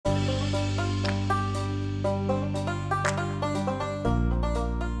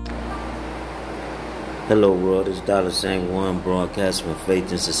Hello world, it's Dollar Saint One broadcast from Faith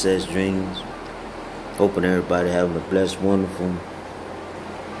and Success Dreams. Hoping everybody having a blessed, wonderful,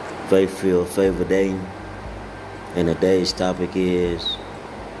 faith-filled, favor day. And today's topic is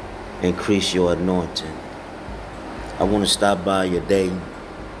increase your anointing. I want to stop by your day,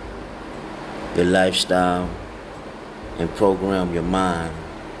 your lifestyle, and program your mind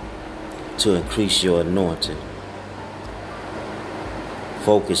to increase your anointing.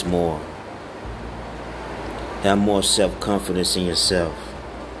 Focus more. Have more self-confidence in yourself,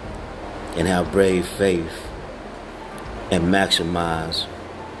 and have brave faith, and maximize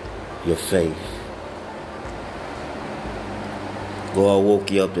your faith. God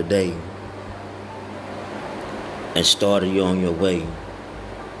woke you up today and started you on your way.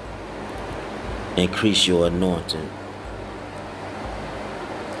 Increase your anointing.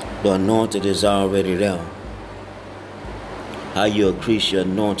 The anointing is already there. How you increase your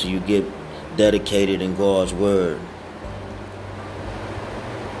anointing? You get dedicated in God's word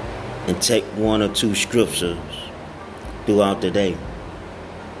and take one or two scriptures throughout the day,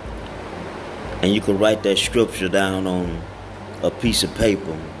 and you can write that scripture down on a piece of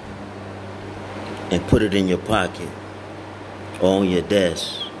paper and put it in your pocket or on your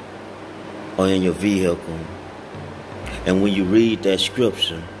desk or in your vehicle. And when you read that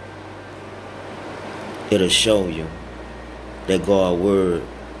scripture, it'll show you that God's word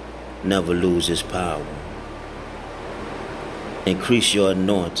never loses power. Increase your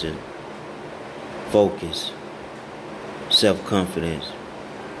anointing, focus, self-confidence,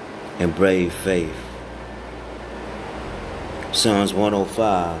 and brave faith. Psalms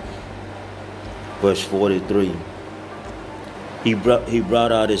 105, verse 43. He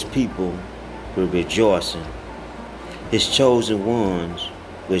brought out his people with rejoicing, his chosen ones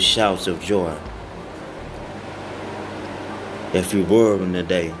with shouts of joy. If you were in the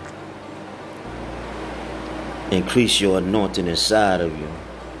day, increase your anointing inside of you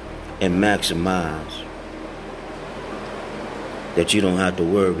and maximize that you don't have to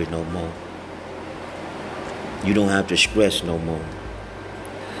worry no more. You don't have to stress no more.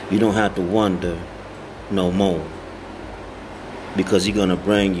 You don't have to wonder no more, because he's going to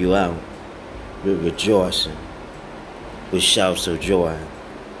bring you out with rejoicing, with shouts of joy.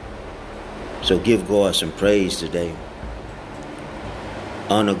 So give God some praise today.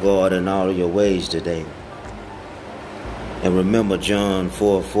 Honor God in all of your ways today. And remember John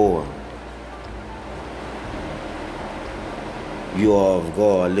 4:4. You are of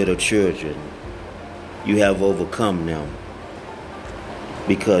God, little children. You have overcome them,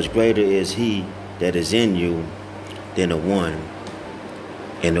 because greater is he that is in you than the one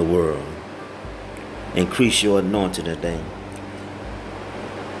in the world. Increase your anointing today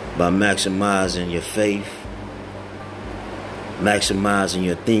by maximizing your faith, maximizing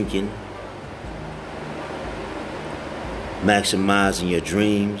your thinking, maximizing your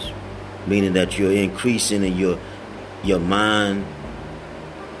dreams, meaning that you're increasing in your mind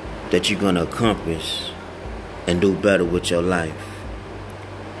that you're going to accomplish and do better with your life.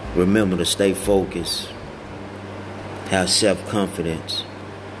 Remember to stay focused, have self-confidence,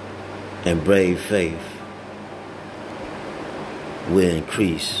 and brave faith will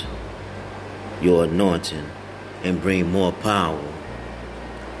increase your anointing and bring more power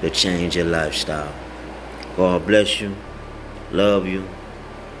to change your lifestyle. God bless you. Love you,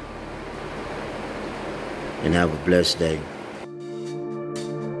 and have a blessed day.